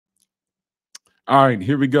All right,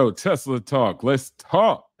 here we go. Tesla talk. Let's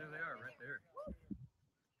talk. There they are, right there.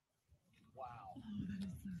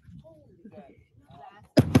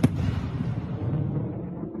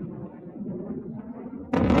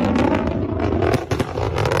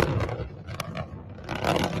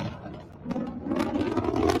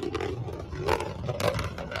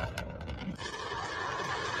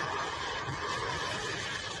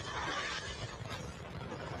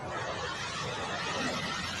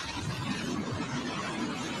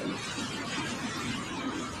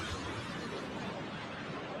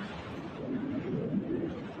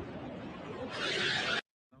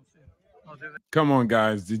 Don't see it. Oh, there they Come on,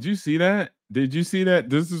 guys. Did you see that? Did you see that?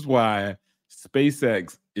 This is why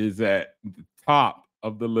SpaceX is at the top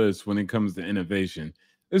of the list when it comes to innovation.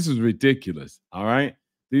 This is ridiculous. All right.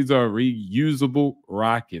 These are reusable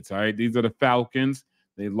rockets. All right. These are the Falcons.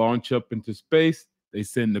 They launch up into space, they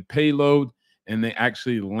send the payload, and they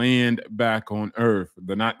actually land back on Earth.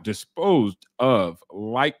 They're not disposed of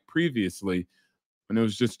like previously when it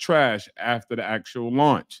was just trash after the actual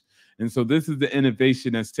launch. And so this is the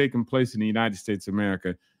innovation that's taken place in the United States of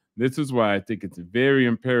America. This is why I think it's very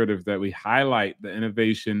imperative that we highlight the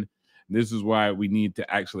innovation. This is why we need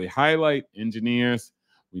to actually highlight engineers.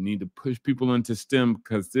 We need to push people into STEM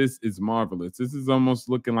because this is marvelous. This is almost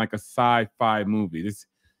looking like a sci-fi movie. This,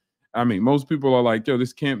 I mean, most people are like, yo,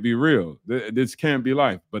 this can't be real. This can't be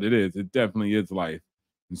life, but it is. It definitely is life.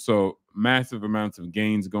 And so massive amounts of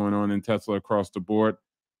gains going on in Tesla across the board.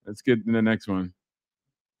 Let's get to the next one.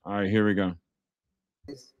 All right, here we go.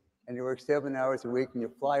 And you work 7 hours a week and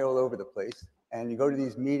you fly all over the place and you go to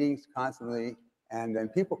these meetings constantly and then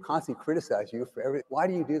people constantly criticize you for why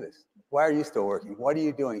do you do this? Why are you still working? What are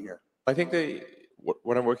you doing here? I think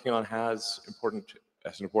what I'm working on has an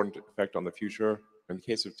important effect on the future. In the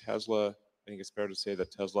case of Tesla, I think it's fair to say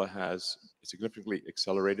that Tesla has significantly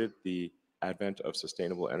accelerated the advent of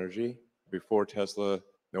sustainable energy. Before Tesla,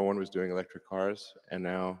 no one was doing electric cars, and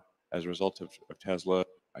now, as a result of Tesla,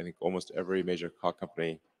 I think almost every major car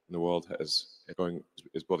company in the world is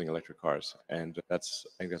building electric cars, and I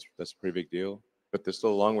think that's a pretty big deal. But there's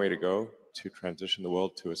still a long way to go to transition the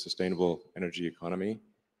world to a sustainable energy economy,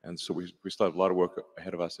 and so we still have a lot of work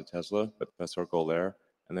ahead of us at Tesla, but that's our goal there.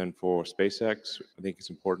 And then for SpaceX, I think it's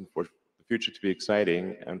important for the future to be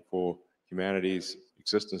exciting and for humanity's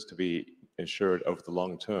existence to be ensured over the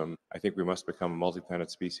long term. I think we must become a multi-planet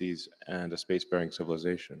species and a space-faring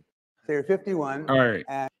civilization. So you're 51. All right.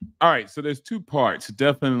 All right. So there's two parts,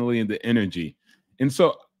 definitely in the energy. And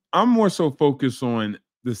so I'm more so focused on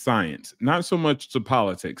the science, not so much the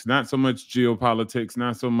politics, not so much geopolitics,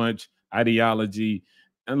 not so much ideology.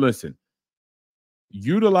 And listen,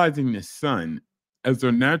 utilizing the sun as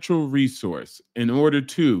a natural resource in order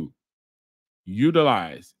to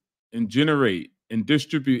utilize and generate and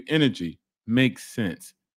distribute energy makes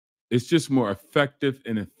sense. It's just more effective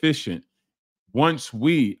and efficient once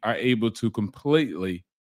we are able to completely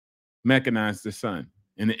mechanize the sun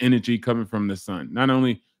and the energy coming from the sun. Not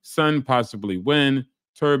only sun, possibly wind,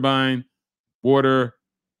 turbine, water,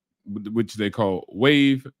 which they call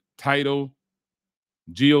wave, tidal,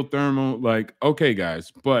 geothermal. Like, okay,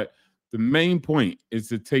 guys, but the main point is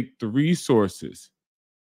to take the resources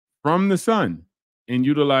from the sun and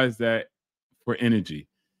utilize that for energy.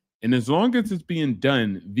 And as long as it's being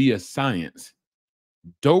done via science,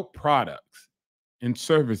 dope products and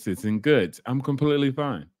services and goods, I'm completely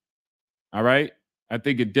fine. All right. I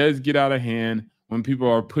think it does get out of hand when people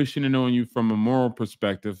are pushing it on you from a moral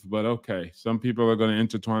perspective. But okay, some people are going to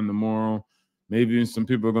intertwine the moral. Maybe some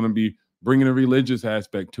people are going to be bringing a religious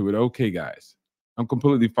aspect to it. Okay, guys, I'm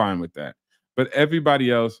completely fine with that. But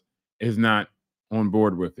everybody else is not on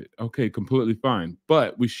board with it. Okay, completely fine.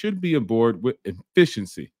 But we should be aboard with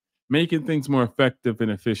efficiency, making things more effective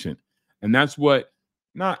and efficient. And that's what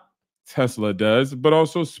not Tesla does, but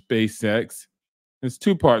also SpaceX. There's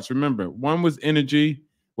two parts. Remember, one was energy,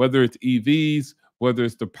 whether it's EVs, whether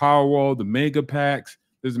it's the Powerwall, the mega packs.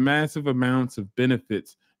 There's massive amounts of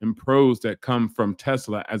benefits and pros that come from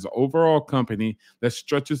Tesla as an overall company that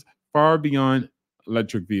stretches far beyond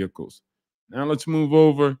electric vehicles. Now let's move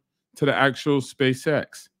over to the actual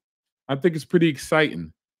SpaceX. I think it's pretty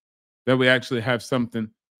exciting that we actually have something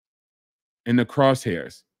in the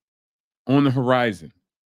crosshairs on the horizon.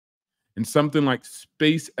 And something like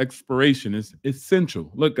space exploration is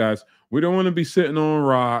essential. Look, guys, we don't want to be sitting on a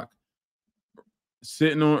rock,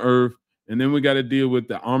 sitting on Earth, and then we got to deal with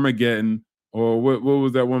the Armageddon or what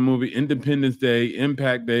was that one movie? Independence Day,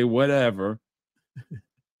 Impact Day, whatever,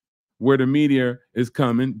 where the meteor is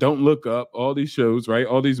coming. Don't Look Up, all these shows, right?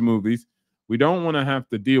 All these movies. We don't want to have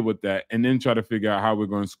to deal with that and then try to figure out how we're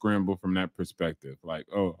going to scramble from that perspective. Like,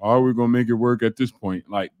 oh, how are we going to make it work at this point?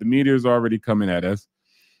 Like, the meteor is already coming at us.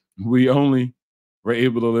 We only were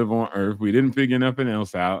able to live on Earth. We didn't figure nothing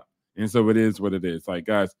else out. And so it is what it is. Like,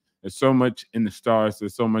 guys, there's so much in the stars,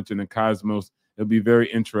 there's so much in the cosmos. It'll be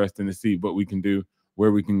very interesting to see what we can do,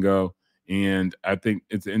 where we can go. And I think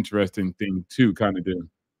it's an interesting thing to kind of do.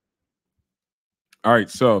 All right,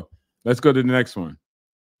 so let's go to the next one.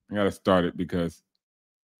 I got to start it because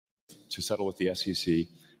to settle with the SEC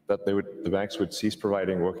that the banks would cease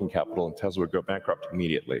providing working capital and Tesla would go bankrupt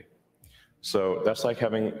immediately. So that's like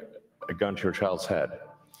having a gun to your child's head.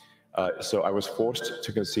 So I was forced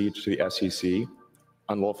to concede to the SEC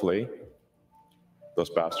unlawfully, those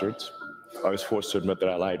bastards. I was forced to admit that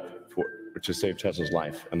I lied to save Tesla's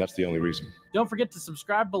life, and that's the only reason. Don't forget to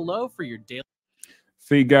subscribe below for your daily.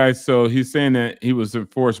 See, guys, so he's saying that he was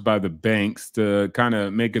enforced by the banks to kind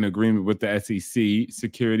of make an agreement with the SEC,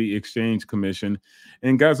 Security Exchange Commission.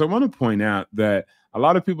 And guys, I want to point out that a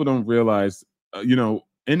lot of people don't realize,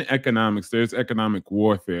 in economics, there's economic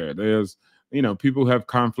warfare. There's, people have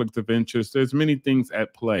conflict of interest. There's many things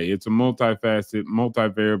at play. It's a multifaceted,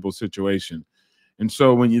 multivariable situation. And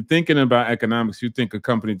so when you're thinking about economics, you think a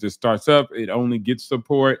company just starts up, it only gets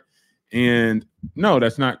support. And no,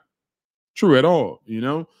 that's not true at all.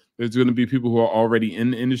 There's going to be people who are already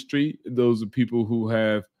in the industry. Those are people who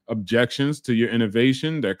have objections to your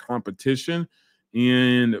innovation, their competition,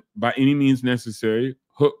 and by any means necessary,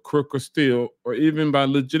 hook, crook, or steal, or even by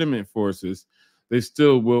legitimate forces, they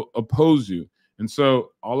still will oppose you. And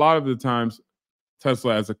so a lot of the times,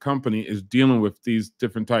 Tesla as a company is dealing with these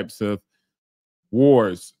different types of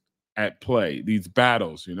wars at play, these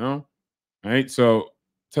battles, right? So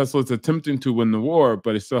Tesla is attempting to win the war,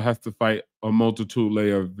 but it still has to fight a multitude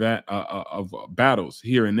layer of battles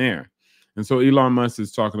here and there. And so Elon Musk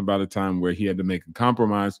is talking about a time where he had to make a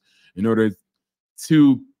compromise in order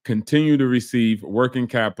to continue to receive working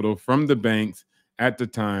capital from the banks at the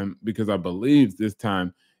time, because I believe this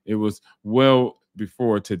time it was well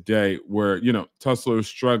before today where, Tesla was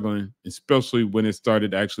struggling, especially when it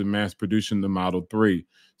started actually mass producing the Model 3.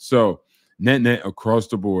 So net across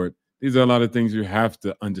the board, these are a lot of things you have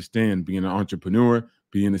to understand. Being an entrepreneur,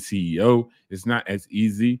 being a CEO, it's not as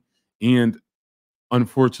easy. And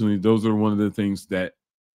unfortunately, those are one of the things that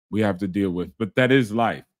we have to deal with. But that is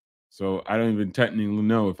life. So I don't even technically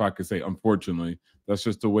know if I could say unfortunately. That's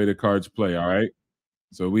just the way the cards play, all right?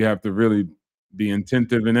 So we have to really be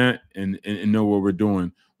attentive in that and know what we're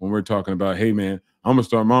doing when we're talking about, hey, man, I'm going to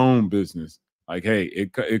start my own business. Like, hey,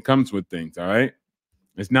 it comes with things, all right?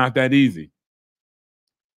 It's not that easy.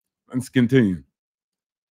 Let's continue.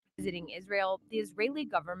 Visiting Israel, the Israeli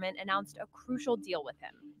government announced a crucial deal with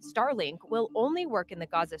him. Starlink will only work in the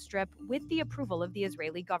Gaza Strip with the approval of the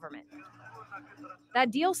Israeli government. That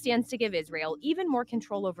deal stands to give Israel even more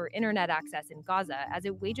control over internet access in Gaza as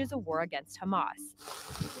it wages a war against Hamas.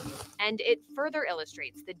 And it further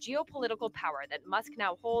illustrates the geopolitical power that Musk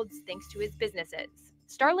now holds thanks to his businesses.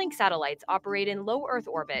 Starlink satellites operate in low Earth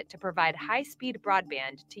orbit to provide high-speed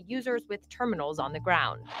broadband to users with terminals on the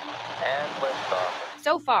ground. And liftoff.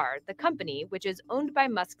 So far, the company, which is owned by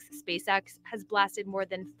Musk's SpaceX, has blasted more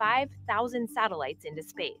than 5,000 satellites into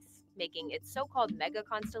space, making its so-called mega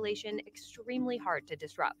constellation extremely hard to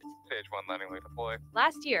disrupt. Stage 1 landing leg deploy.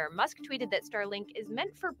 Last year, Musk tweeted that Starlink is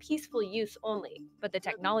meant for peaceful use only, but the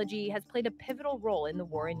technology has played a pivotal role in the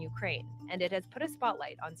war in Ukraine, and it has put a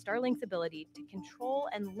spotlight on Starlink's ability to control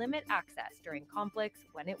and limit access during conflicts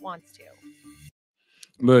when it wants to.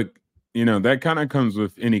 Look, that kind of comes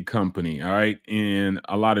with any company, all right? And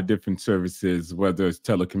a lot of different services, whether it's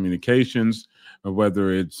telecommunications, or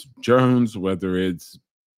whether it's drones, whether it's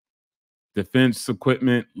defense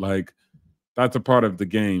equipment, like that's a part of the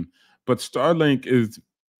game. But Starlink is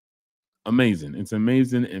amazing. It's an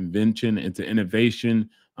amazing invention. It's an innovation.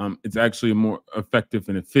 It's actually a more effective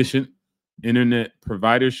and efficient internet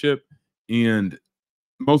providership. And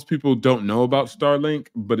most people don't know about Starlink,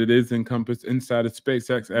 but it is encompassed inside of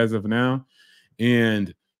SpaceX as of now.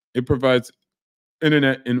 And it provides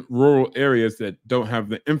internet in rural areas that don't have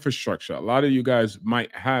the infrastructure. A lot of you guys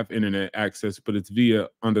might have internet access, but it's via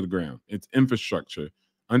under the ground. It's infrastructure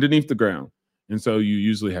underneath the ground. And so you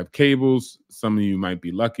usually have cables. Some of you might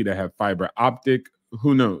be lucky to have fiber optic.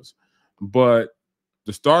 Who knows? But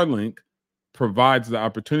the Starlink provides the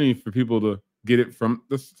opportunity for people to get it from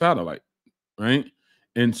the satellite, right?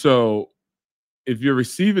 And so if you're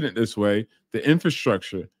receiving it this way, the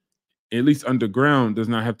infrastructure, at least underground, does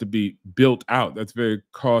not have to be built out. That's very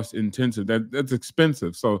cost intensive. That's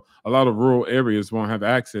expensive. So a lot of rural areas won't have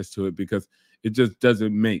access to it because it just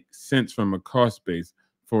doesn't make sense from a cost base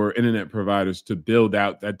for internet providers to build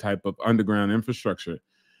out that type of underground infrastructure.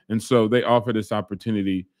 And so they offer this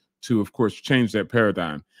opportunity to, of course, change that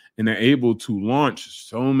paradigm. And they're able to launch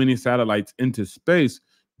so many satellites into space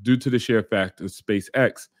due to the sheer fact of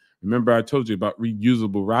SpaceX. Remember, I told you about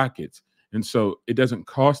reusable rockets. And so it doesn't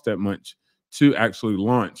cost that much to actually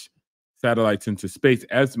launch satellites into space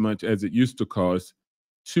as much as it used to cost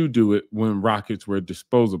to do it when rockets were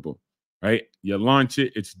disposable, right? You launch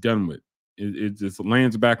it, it's done with. It just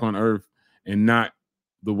lands back on Earth and not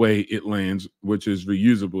the way it lands, which is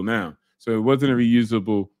reusable now. So it wasn't a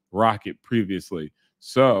reusable rocket previously.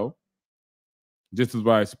 So this is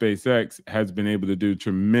why SpaceX has been able to do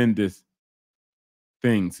tremendous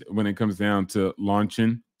things when it comes down to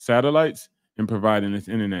launching satellites and providing this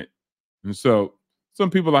internet. And so some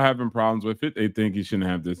people are having problems with it. They think you shouldn't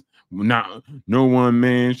have this. No one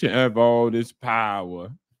man should have all this power.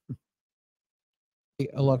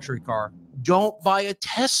 A luxury car. Don't buy a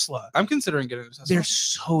Tesla. I'm considering getting a Tesla. They're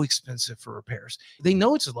so expensive for repairs. They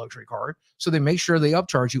know it's a luxury car, so they make sure they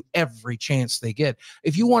upcharge you every chance they get.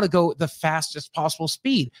 If you want to go the fastest possible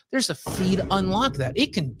speed, there's a fee to unlock that.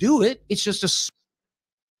 It can do it. It's just a...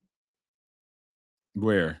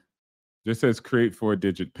 Where? This says create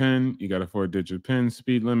 4-digit PIN. You got a 4-digit PIN,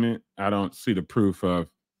 speed limit. I don't see the proof of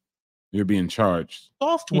you're being charged.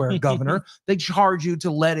 software, Governor. They charge you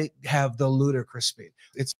to let it have the ludicrous speed.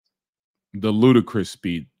 It's the ludicrous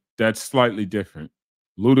speed. That's slightly different.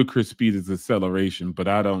 Ludicrous speed is acceleration, but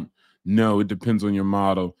I don't know. It depends on your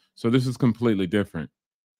model. So this is completely different.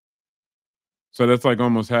 So that's like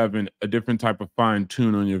almost having a different type of fine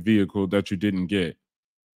tune on your vehicle that you didn't get.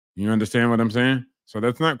 You understand what I'm saying? So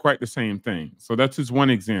that's not quite the same thing. So that's just one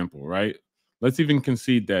example, right? Let's even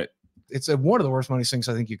concede that. it's one of the worst money things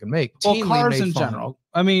I think you can make. Well, Routinely cars made in fun. general.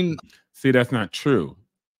 I mean, See, that's not true.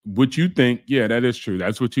 What you think, yeah, that is true.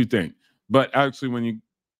 That's what you think. But actually, when you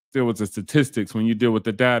deal with the statistics, when you deal with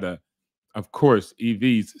the data, of course,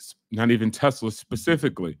 EVs, not even Tesla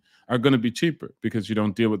specifically, are going to be cheaper because you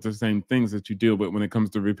don't deal with the same things that you deal with when it comes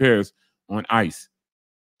to repairs on ICE.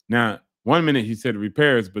 Now, 1 minute he said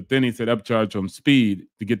repairs, but then he said upcharge on speed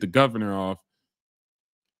to get the governor off.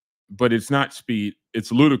 But it's not speed.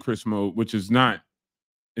 It's ludicrous mode, which is not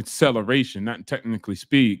acceleration, not technically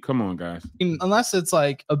speed. Come on, guys. unless it's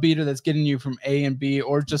like a beater that's getting you from A and B,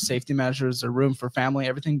 or just safety measures or room for family,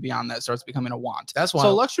 everything beyond that starts becoming a want. That's why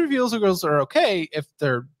So luxury vehicles are okay if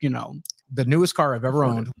they're, the newest car I've ever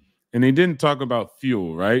owned. And they didn't talk about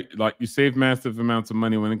fuel, right? Like you save massive amounts of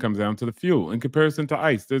money when it comes down to the fuel. In comparison to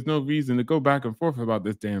ICE, there's no reason to go back and forth about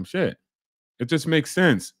this damn shit. It just makes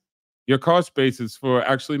sense. Your car spaces for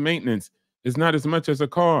actually maintenance is not as much as a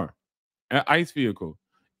car, an ICE vehicle.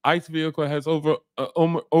 ICE vehicle has over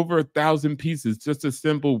 1,000 pieces just to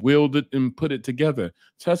assemble, weld it, and put it together.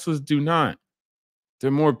 Teslas do not. They're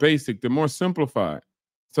more basic. They're more simplified.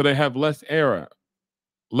 So they have less error,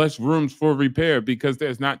 less rooms for repair because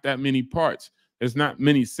there's not that many parts. There's not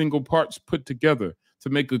many single parts put together to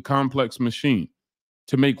make a complex machine,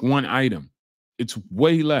 to make one item. It's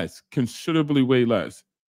way less, considerably way less.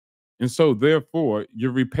 And so, therefore, your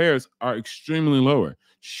repairs are extremely lower.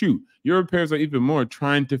 Shoot, your repairs are even more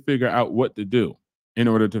trying to figure out what to do in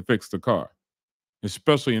order to fix the car,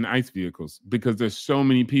 especially in ICE vehicles, because there's so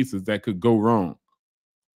many pieces that could go wrong.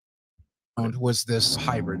 Was this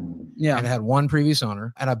hybrid. Yeah. And it had one previous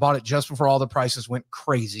owner, and I bought it just before all the prices went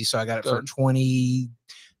crazy. So I got it for Good.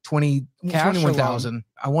 21,000.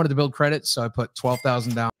 I wanted to build credit, so I put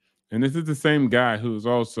 12,000 down. And this is the same guy who's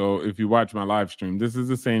also, if you watch my live stream, this is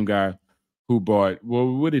the same guy who bought,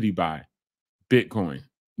 well, what did he buy? Bitcoin,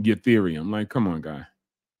 Ethereum. Like, come on, guy.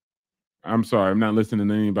 I'm sorry. I'm not listening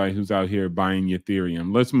to anybody who's out here buying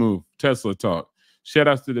Ethereum. Let's move. Tesla talk. Shout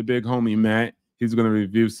outs to the big homie, Matt. He's going to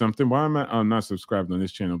review something. Why am I'm not subscribed on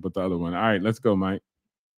this channel, but the other one. All right, let's go, Mike.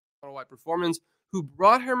 White Performance, who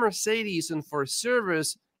brought her Mercedes in for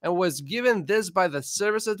service and was given this by the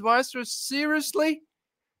service advisor. Seriously?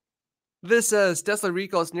 This says Tesla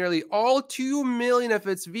recalls nearly all 2 million of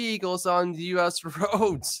its vehicles on the US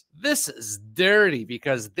roads. This is dirty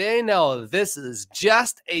because they know this is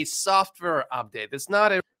just a software update. It's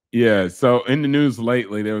not a... Yeah, so in the news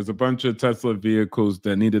lately, there was a bunch of Tesla vehicles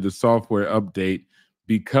that needed a software update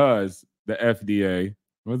because the FDA,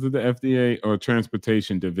 was it the FDA or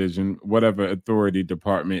Transportation Division, whatever authority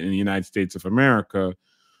department in the United States of America,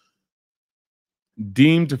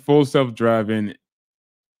 deemed full self-driving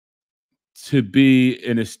to be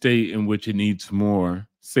in a state in which it needs more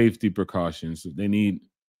safety precautions. They need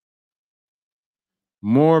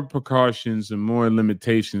more precautions and more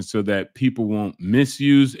limitations so that people won't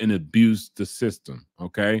misuse and abuse the system,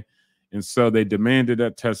 okay? And so they demanded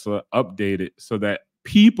that Tesla update it so that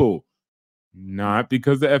people, not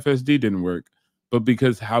because the FSD didn't work, but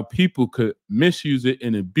because how people could misuse it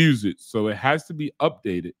and abuse it. So it has to be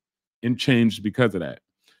updated and changed because of that.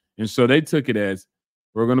 And so they took it as,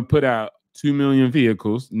 we're going to put out 2 million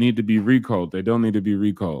vehicles need to be recalled. They don't need to be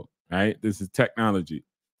recalled, right? This is technology.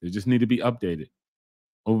 They just need to be updated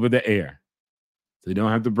over the air. So they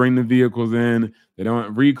don't have to bring the vehicles in. They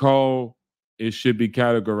don't recall. It should be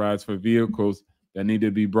categorized for vehicles that need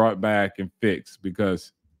to be brought back and fixed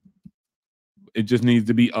because it just needs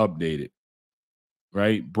to be updated,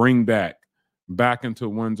 right? Bring back into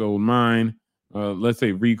one's old mind. Let's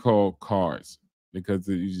say recall cars, because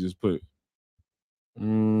you just put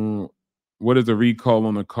what is a recall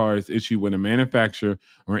on a car is issued when a manufacturer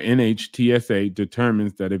or NHTSA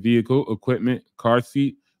determines that a vehicle, equipment, car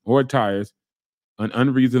seat, or tires an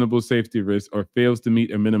unreasonable safety risk or fails to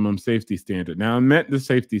meet a minimum safety standard. Now, it met the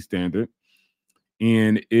safety standard,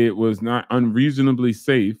 and it was not unreasonably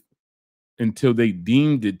safe until they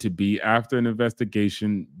deemed it to be after an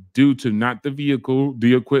investigation due to not the vehicle,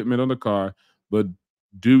 the equipment on the car, but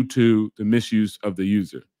due to the misuse of the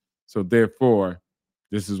user. So therefore,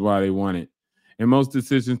 this is why they want it. In most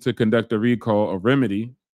decisions to conduct a recall or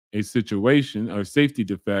remedy a situation or safety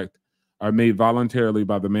defect are made voluntarily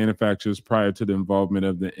by the manufacturers prior to the involvement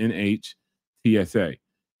of the NHTSA.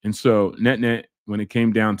 And so net, when it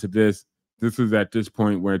came down to this is at this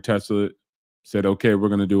point where Tesla said, okay, we're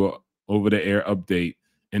going to do a over-the-air update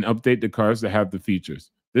and update the cars to have the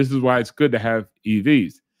features. This is why it's good to have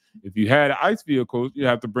EVs. If you had ICE vehicles, you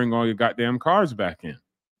have to bring all your goddamn cars back in,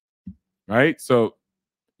 right? So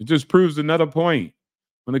it just proves another point.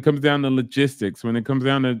 When it comes down to logistics, when it comes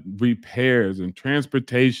down to repairs and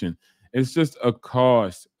transportation, it's just a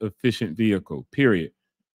cost-efficient vehicle, period.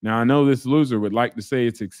 Now, I know this loser would like to say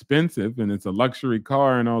it's expensive and it's a luxury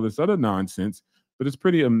car and all this other nonsense, but it's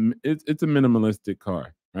pretty, it's a minimalistic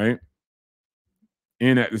car, right?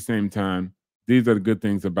 And at the same time, these are the good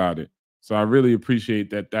things about it. So I really appreciate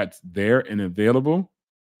that that's there and available,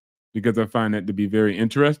 because I find that to be very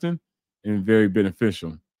interesting and very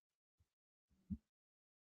beneficial.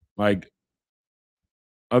 Like,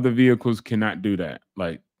 other vehicles cannot do that.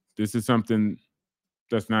 Like, this is something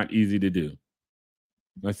that's not easy to do.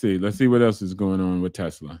 Let's see what else is going on with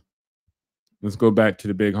Tesla. Let's go back to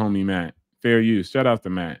the big homie Matt. Fair use. Shout out to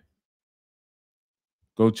Matt.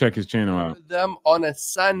 Go check his channel out. Them on a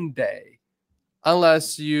Sunday,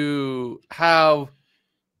 unless you have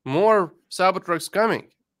more Cybertrucks coming.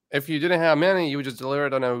 If you didn't have many, you would just deliver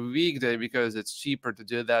it on a weekday because it's cheaper to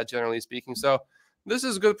do that, generally speaking. So this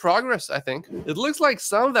is good progress, I think. It looks like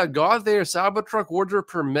some that got their Cybertruck order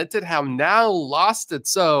permitted have now lost it.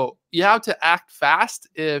 So you have to act fast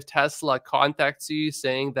if Tesla contacts you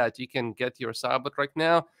saying that you can get your Cybertruck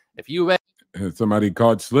now. If you wait, If somebody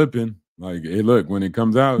caught slipping, like, hey, look, when it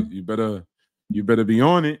comes out, you better be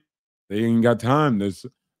on it. They ain't got time. There's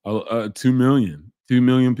 2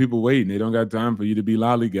 million people waiting. They don't got time for you to be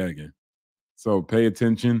lollygagging. So pay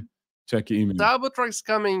attention. Check your email. Cybertrucks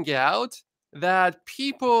coming out, that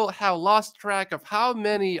people have lost track of how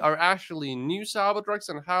many are actually new Cybertrucks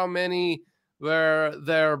and how many were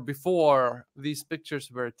there before these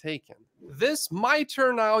pictures were taken. This might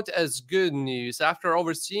turn out as good news. After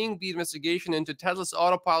overseeing the investigation into Tesla's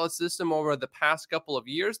autopilot system over the past couple of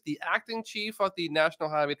years, the acting chief of the National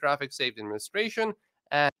Highway Traffic Safety Administration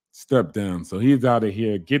and Step down. So he's out of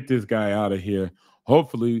here. Get this guy out of here.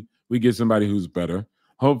 Hopefully we get somebody who's better.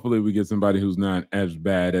 Hopefully we get somebody who's not as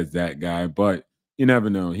bad as that guy, but you never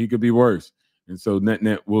know. He could be worse. And so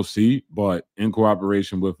net, we'll see, but in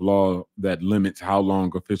cooperation with law that limits how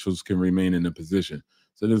long officials can remain in a position.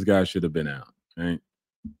 So this guy should have been out, right?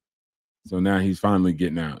 So now he's finally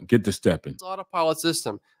getting out. Get the stepping. Autopilot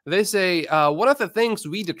system. They say one of the things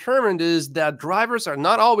we determined is that drivers are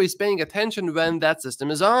not always paying attention when that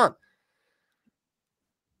system is on.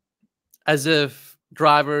 As if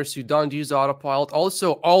drivers who don't use autopilot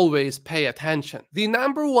also always pay attention. The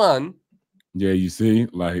number one. Yeah, you see,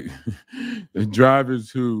 like the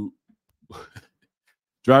drivers who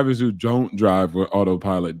don't drive with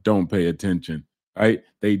autopilot don't pay attention, right?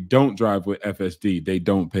 They don't drive with FSD. They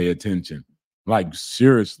don't pay attention. Like,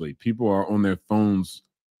 seriously, people are on their phones.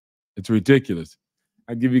 It's ridiculous.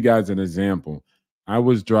 I'll give you guys an example. I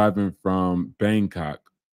was driving from Bangkok.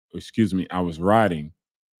 I was riding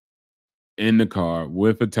in the car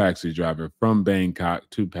with a taxi driver from Bangkok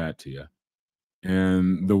to Pattaya.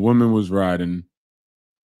 And the woman was driving,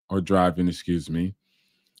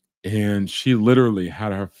 and she literally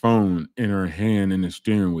had her phone in her hand in the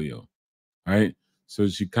steering wheel, right? So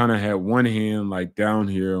she kind of had one hand like down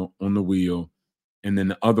here on the wheel, and then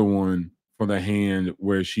the other one for the hand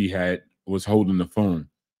where she had was holding the phone,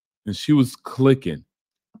 and she was clicking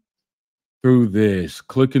through this,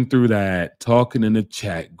 clicking through that, talking in the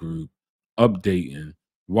chat group, updating,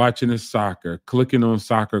 watching the soccer, clicking on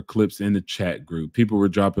soccer clips in the chat group. People were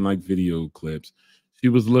dropping like video clips. She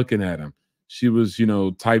was looking at them. She was,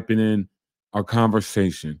 typing in our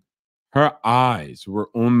conversation. Her eyes were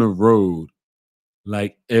on the road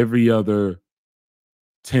like every other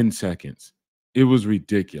 10 seconds. It was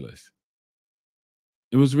ridiculous.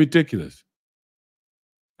 It was ridiculous.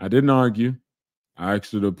 I didn't argue. I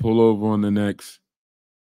asked her to pull over on the next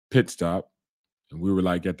pit stop, and we were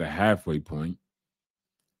like at the halfway point,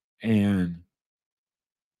 and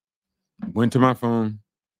went to my phone,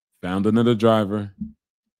 found another driver,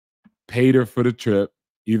 paid her for the trip,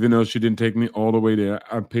 even though she didn't take me all the way there.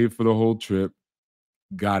 I paid for the whole trip,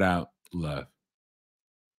 got out, left.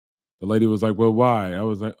 The lady was like, well, why? I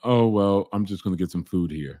was like, oh, well, I'm just going to get some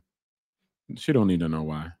food here. She don't need to know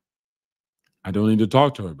why. I don't need to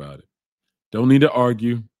talk to her about it. Don't need to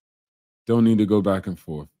argue. Don't need to go back and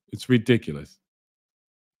forth. It's ridiculous.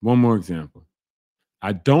 One more example.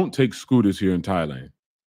 I don't take scooters here in Thailand.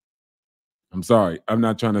 I'm sorry. I'm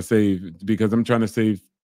not trying to save, because I'm trying to save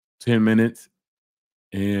 10 minutes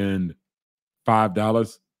and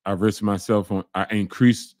 $5. I risk myself I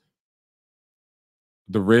increase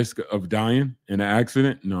the risk of dying in an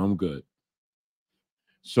accident. No, I'm good.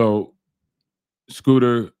 So,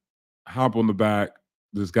 scooter, hop on the back.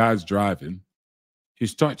 This guy's driving. He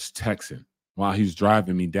starts texting while he's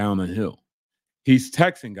driving me down a hill. He's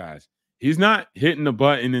texting, guys. He's not hitting the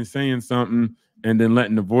button and saying something and then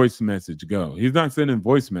letting the voice message go. He's not sending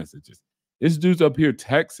voice messages. This dude's up here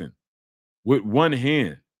texting with one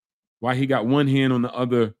hand while he got one hand on the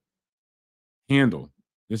other handle.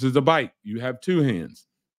 This is a bike. You have two hands.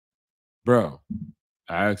 Bro,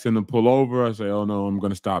 I asked him to pull over. I say, oh, no, I'm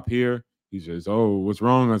going to stop here. He says, oh, what's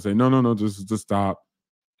wrong? I say, no, just stop.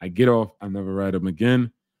 I get off. I never ride them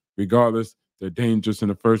again. Regardless, they're dangerous in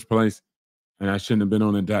the first place, and I shouldn't have been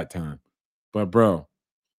on it that time. But, bro,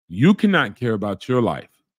 you cannot care about your life.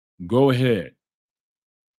 Go ahead.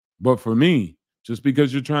 But for me, just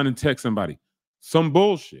because you're trying to text somebody, some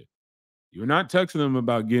bullshit. You're not texting them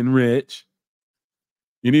about getting rich.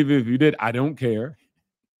 And even if you did, I don't care.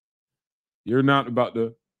 You're not about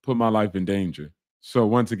to put my life in danger. So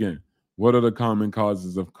once again, what are the common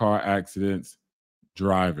causes of car accidents?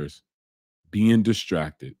 Drivers being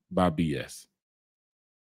distracted by BS.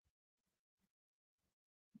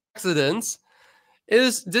 Accidents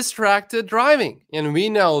is distracted driving. And we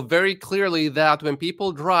know very clearly that when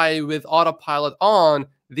people drive with autopilot on,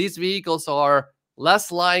 these vehicles are less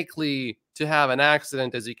likely to have an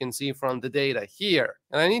accident, as you can see from the data here.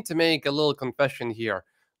 And I need to make a little confession here.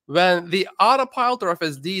 When the autopilot or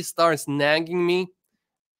FSD starts nagging me,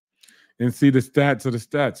 and see, the stats are the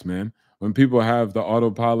stats, man. When people have the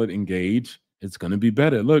autopilot engaged, it's going to be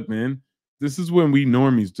better. Look, man, this is when we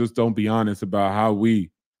normies just don't be honest about how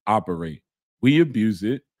we operate. We abuse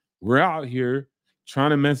it. We're out here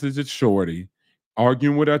trying to message a shorty,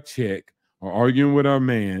 arguing with our chick or arguing with our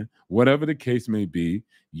man, whatever the case may be.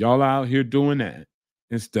 Y'all out here doing that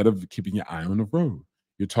instead of keeping your eye on the road.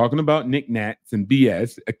 You're talking about knickknacks and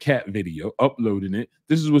BS, a cat video, uploading it.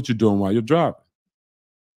 This is what you're doing while you're driving.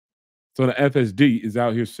 So the FSD is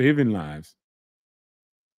out here saving lives.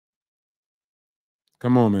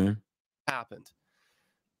 Come on, man. happened.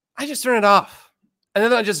 I just turn it off. And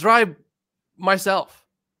then I just drive myself.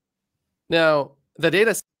 Now, the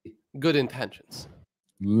data say good intentions.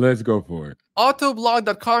 Let's go for it.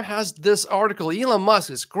 Autoblog.com has this article. Elon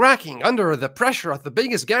Musk is cracking under the pressure of the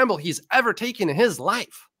biggest gamble he's ever taken in his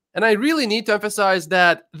life. And I really need to emphasize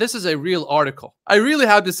that this is a real article. I really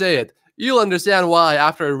have to say it. You'll understand why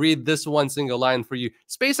after I read this one single line for you.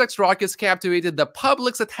 SpaceX rockets captivated the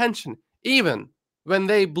public's attention. Even when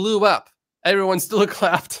they blew up, everyone still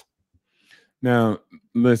clapped. Now,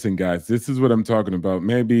 listen, guys, this is what I'm talking about.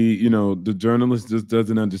 Maybe, the journalist just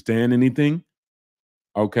doesn't understand anything.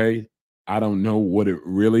 Okay. I don't know what it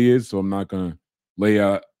really is, so I'm not going to lay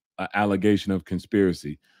out an allegation of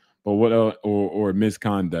conspiracy, but or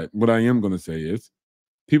misconduct. What I am going to say is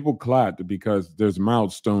people clapped because there's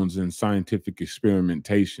milestones in scientific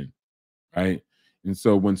experimentation, right? And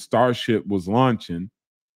so when Starship was launching,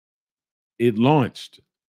 it launched.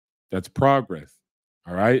 That's progress.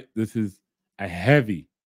 All right. This is a heavy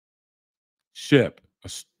ship. A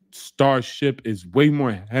Starship is way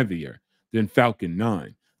more heavier than Falcon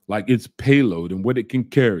 9. Like its payload and what it can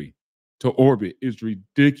carry to orbit is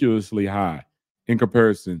ridiculously high in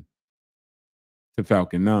comparison to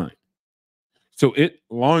Falcon 9. So it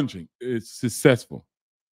launching is successful.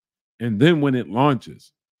 And then when it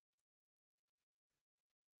launches,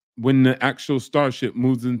 when the actual Starship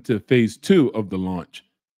moves into phase 2 of the launch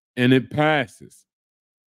and it passes,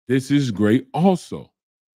 this is great also.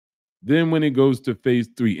 Then when it goes to phase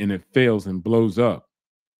 3 and it fails and blows up,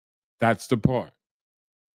 that's the part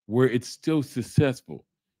where it's still successful.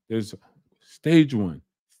 There's stage 1,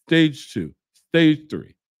 stage 2, stage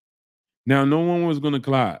 3. Now, no one was going to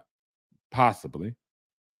clap, possibly,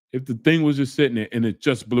 if the thing was just sitting there and it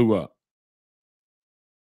just blew up.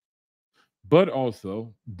 But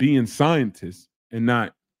also, being scientists and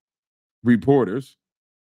not reporters,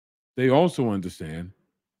 they also understand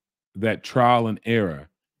that trial and error,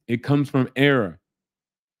 it comes from error.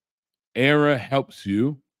 Error helps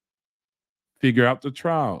you figure out the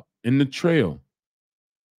trial and the trail.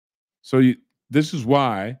 So this is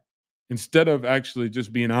why, instead of actually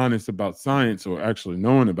just being honest about science or actually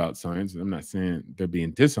knowing about science, I'm not saying they're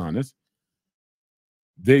being dishonest,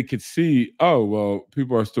 they could see, oh, well,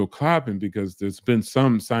 people are still clapping because there's been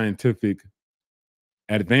some scientific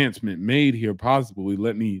advancement made here, possibly.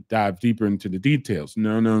 Let me dive deeper into the details.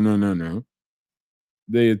 No.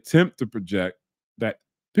 They attempt to project that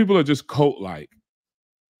people are just cult-like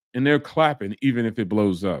and they're clapping even if it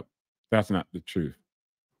blows up. That's not the truth.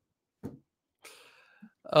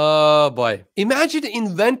 Oh boy. Imagine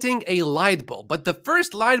inventing a light bulb, but the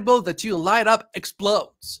first light bulb that you light up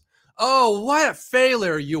explodes. Oh, what a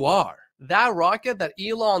failure you are. That rocket that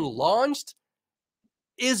Elon launched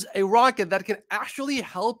is a rocket that can actually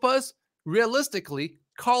help us realistically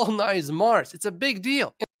colonize Mars. It's a big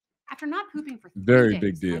deal. After not pooping for 3 Very days,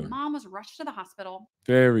 big deal. my mom was rushed to the hospital.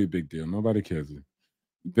 Very big deal. Nobody cares.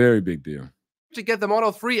 Very big deal. To get the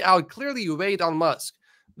Model 3 out, clearly you wait on Musk.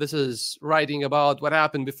 This is writing about what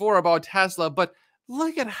happened before about Tesla, but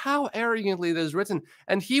look at how arrogantly it is written.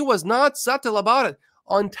 And he was not subtle about it.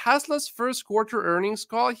 On Tesla's first quarter earnings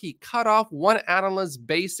call, he cut off one analyst's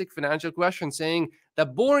basic financial question, saying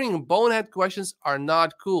that boring bonehead questions are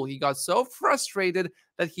not cool. He got so frustrated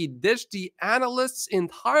that he ditched the analysts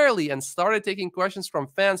entirely and started taking questions from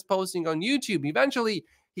fans posting on YouTube. Eventually,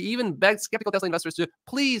 he even begged skeptical Tesla investors to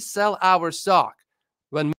please sell our stock.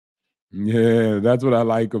 Yeah, that's what I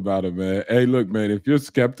like about it, man. Hey, look, man, if you're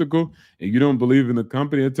skeptical and you don't believe in the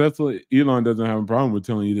company of Tesla, Elon doesn't have a problem with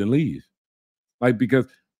telling you to leave. Like, because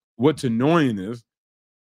what's annoying is,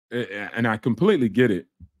 and I completely get it,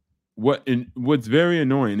 what's very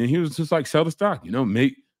annoying, and he was just like, sell the stock,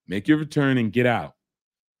 make your return and get out.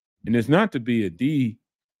 And it's not to be a D,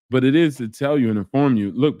 but it is to tell you and inform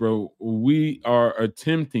you, look, bro, we are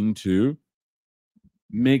attempting to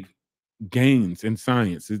make gains in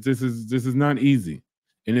science. This is not easy.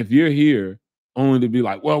 And if you're here only to be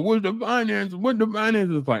like, well, what's the finance? What the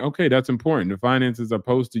finances? It's like, okay, that's important. The finances are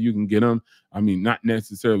posted, you can get them. I mean, not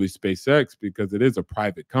necessarily SpaceX because it is a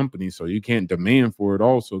private company, so you can't demand for it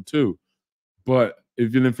also too. But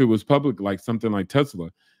even if it was public, like something like Tesla,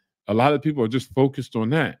 a lot of people are just focused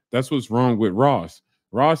on that. That's what's wrong with Ross.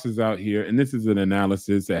 Ross is out here, and this is an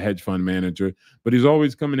analysis, a hedge fund manager, but he's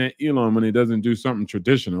always coming at Elon when he doesn't do something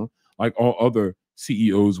traditional like all other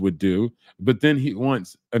CEOs would do. But then he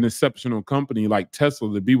wants an exceptional company like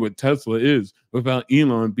Tesla to be what Tesla is without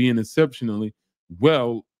Elon being exceptionally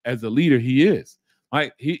well as a leader he is.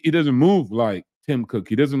 Like he doesn't move like Tim Cook.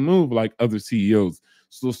 He doesn't move like other CEOs.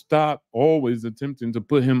 So stop always attempting to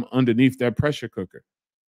put him underneath that pressure cooker.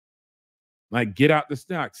 Like, get out the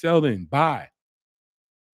stock, sell then, buy.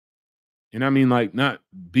 And I mean, like, not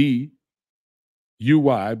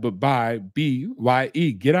B-U-Y, but buy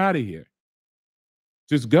B-Y-E. Get out of here.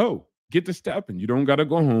 Just go. Get the stepping. You don't got to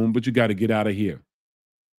go home, but you got to get out of here.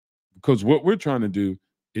 Because what we're trying to do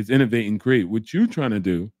is innovate and create. What you're trying to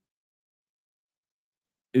do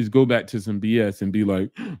is go back to some BS and be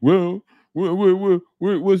like, well,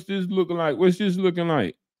 what's this looking like? What's this looking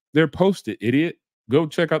like? They're posted, idiot. Go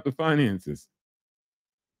check out the finances.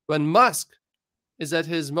 When Musk is at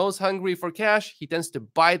his most hungry for cash, he tends to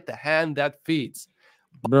bite the hand that feeds.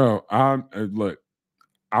 Bro, look,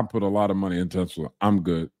 I put a lot of money in Tesla. I'm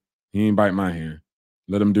good. He ain't bite my hand.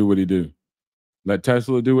 Let him do what he do. Let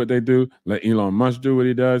Tesla do what they do. Let Elon Musk do what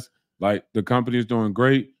he does. Like, the company's doing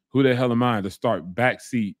great. Who the hell am I to start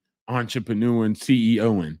backseat entrepreneur and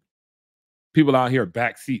CEOing? People out here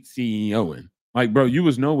backseat CEOing. Like, bro, you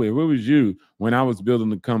was nowhere. Where was you when I was building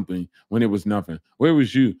the company when it was nothing? Where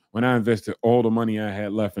was you when I invested all the money I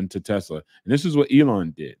had left into Tesla? And this is what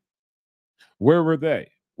Elon did. Where were they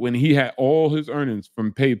when he had all his earnings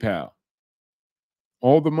from PayPal?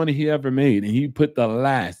 All the money he ever made, and he put the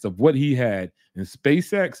last of what he had in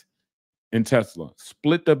SpaceX and Tesla.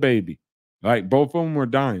 Split the baby. Like, both of them were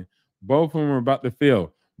dying. Both of them were about to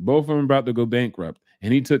fail. Both of them were about to go bankrupt.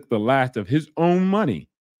 And he took the last of his own money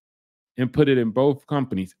and put it in both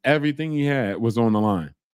companies. Everything he had was on the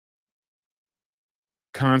line.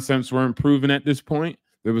 Concepts weren't proven at this point.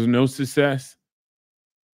 There was no success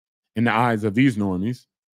in the eyes of these normies.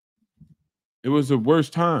 It was the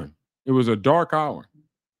worst time. It was a dark hour.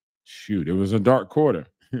 Shoot, it was a dark quarter.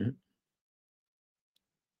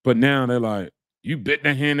 But now they're like, you bit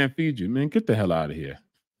the hand that feeds you. Man, get the hell out of here.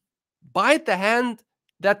 Bite the hand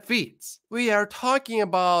that feeds. We are talking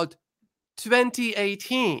about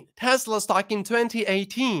 2018. Tesla stock in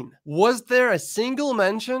 2018. Was there a single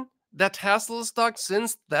mention that Tesla stock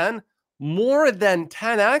since then more than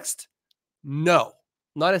 10x'd? No,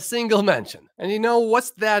 not a single mention. And you know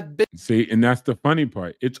what's that big? See, and that's the funny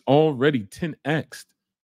part. It's already 10x'd.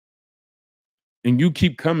 And you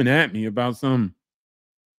keep coming at me about some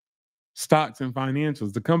stocks and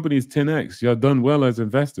financials. The company's 10x. Y'all done well as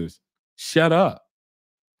investors. Shut up.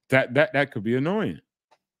 That could be annoying.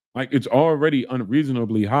 Like, it's already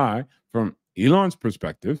unreasonably high from Elon's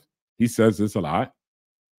perspective. He says this a lot.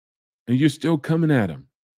 And you're still coming at him.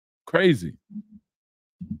 Crazy.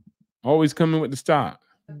 Always coming with the stock.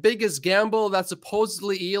 Biggest gamble that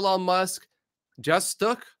supposedly Elon Musk just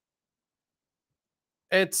took?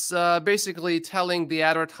 It's basically telling the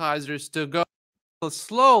advertisers to go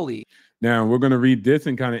slowly. Now, we're going to read this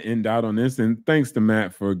and kind of end out on this. And thanks to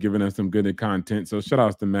Matt for giving us some good content. So shout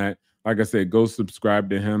outs to Matt. Like I said, go subscribe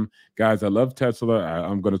to him. Guys, I love Tesla.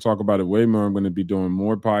 I'm going to talk about it way more. I'm going to be doing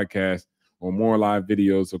more podcasts or more live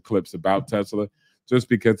videos or clips about Tesla, just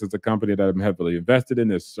because it's a company that I'm heavily invested in.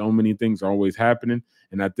 There's so many things always happening.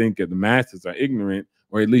 And I think that the masses are ignorant,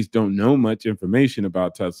 or at least don't know much information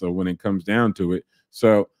about Tesla when it comes down to it.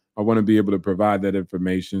 So I want to be able to provide that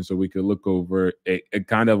information so we could look over a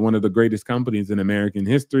kind of one of the greatest companies in American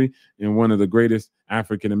history and one of the greatest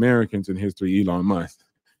African Americans in history, Elon Musk.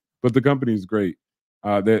 But the company is great.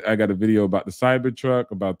 I got a video about the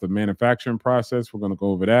Cybertruck, about the manufacturing process. We're going to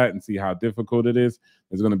go over that and see how difficult it is.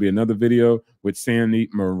 There's going to be another video with Sandy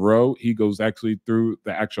Moreau. He goes actually through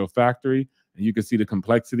the actual factory, and you can see the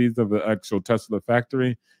complexities of the actual Tesla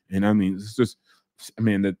factory. And I mean, it's just, I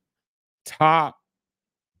mean, the top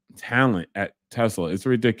talent at Tesla. It's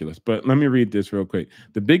ridiculous. But let me read this real quick.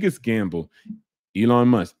 The biggest gamble Elon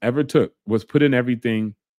Musk ever took was putting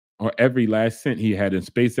everything or every last cent he had in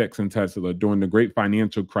SpaceX and Tesla during the great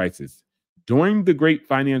financial crisis. During the great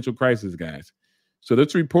financial crisis, guys. So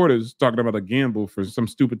this reporter is talking about a gamble for some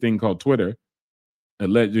stupid thing called Twitter,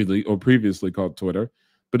 allegedly or previously called Twitter.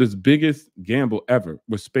 But his biggest gamble ever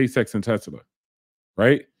was SpaceX and Tesla,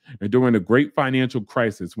 right? And during the great financial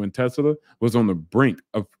crisis, when Tesla was on the brink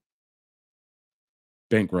of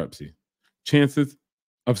bankruptcy, chances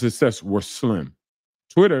of success were slim.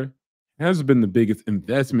 Twitter has been the biggest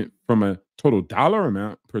investment from a total dollar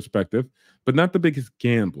amount perspective, but not the biggest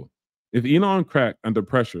gamble. If Elon cracked under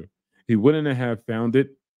pressure, he wouldn't have founded,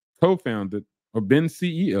 co-founded, or been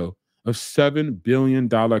CEO of $7 billion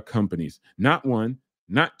companies. Not one,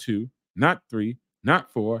 not two, not three,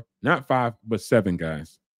 not four, not five, but seven,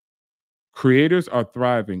 guys. Creators are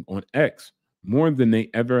thriving on X more than they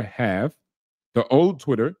ever have. The old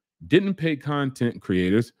Twitter didn't pay content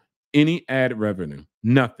creators any ad revenue,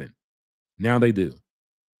 nothing. Now they do.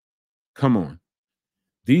 Come on.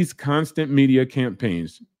 These constant media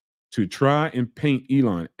campaigns to try and paint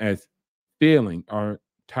Elon as failing are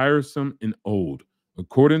tiresome and old.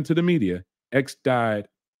 According to the media, X died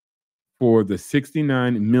for the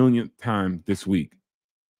 69 millionth time this week.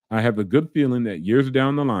 I have a good feeling that years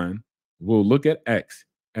down the line, we'll look at X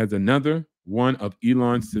as another one of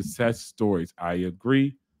Elon's success stories. I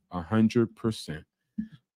agree 100%.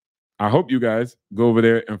 I hope you guys go over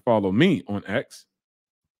there and follow me on X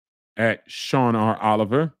at Sean R.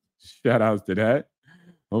 Oliver. Shout outs to that.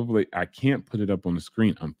 Hopefully, I can't put it up on the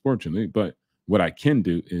screen, unfortunately, but what I can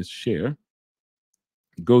do is share.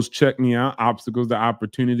 Go check me out. Obstacles to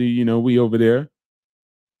Opportunity. You know, we over there,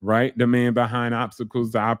 right? The man behind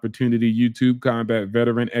Obstacles to Opportunity, YouTube combat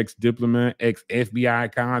veteran, ex-diplomat,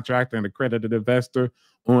 ex-FBI contractor, and accredited investor,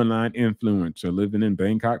 online influencer living in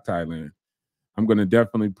Bangkok, Thailand. I'm going to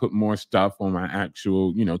definitely put more stuff on my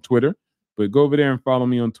actual, Twitter. But go over there and follow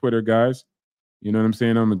me on Twitter, guys. You know what I'm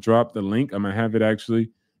saying? I'm going to drop the link. I'm going to have it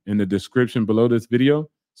actually in the description below this video.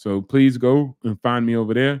 So please go and find me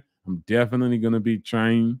over there. I'm definitely going to be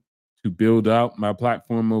trying to build out my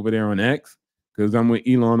platform over there on X because I'm with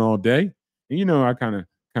Elon all day. And, I kind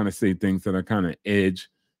of say things that are kind of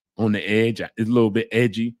on the edge. It's a little bit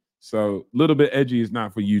edgy. So a little bit edgy is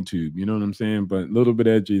not for YouTube. You know what I'm saying? But a little bit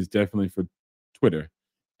edgy is definitely for Twitter,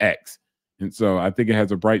 X. And so I think it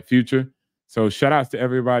has a bright future. So shout outs to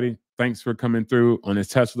everybody. Thanks for coming through on this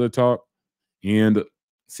Tesla talk, and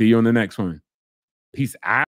see you on the next one. Peace out.